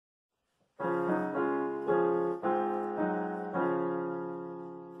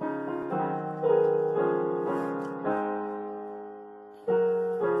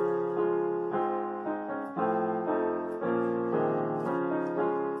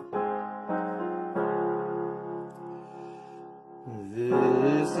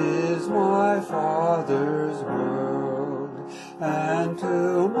Father's world, and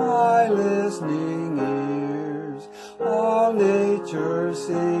to my listening ears all nature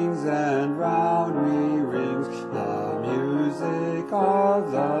sings, and round me rings the music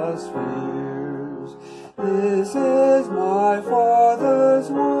of the spheres. This is my Father's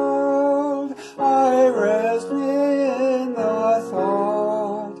world. I rest me in the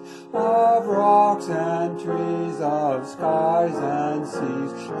thought of rocks and trees, of skies and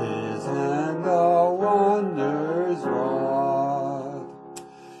seas, His hand the wonders wrought.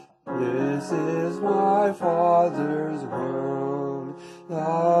 This is my Father's world.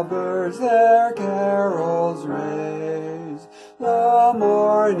 The birds their carols raise, the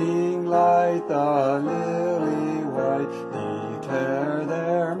morning light, the lily white, declare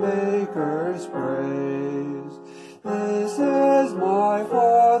their Maker's praise. This is my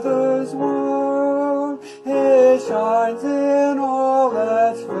Father's world. It shines in all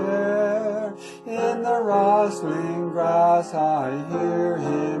that's fair. In the rustling grass I hear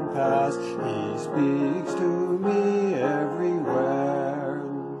Him pass. He speaks to me everywhere.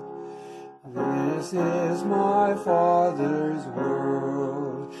 This is my Father's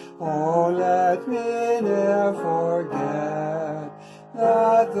world. Oh, let me ne'er forget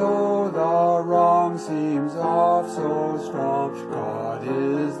that though the wrong seems oft so strong, God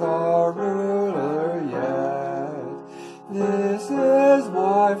is the ruler yet. This is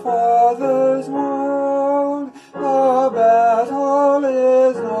my Father's world. The battle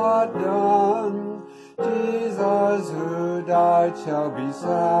is not done. Jesus who died shall be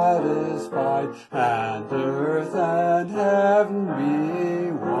satisfied, and earth and heaven be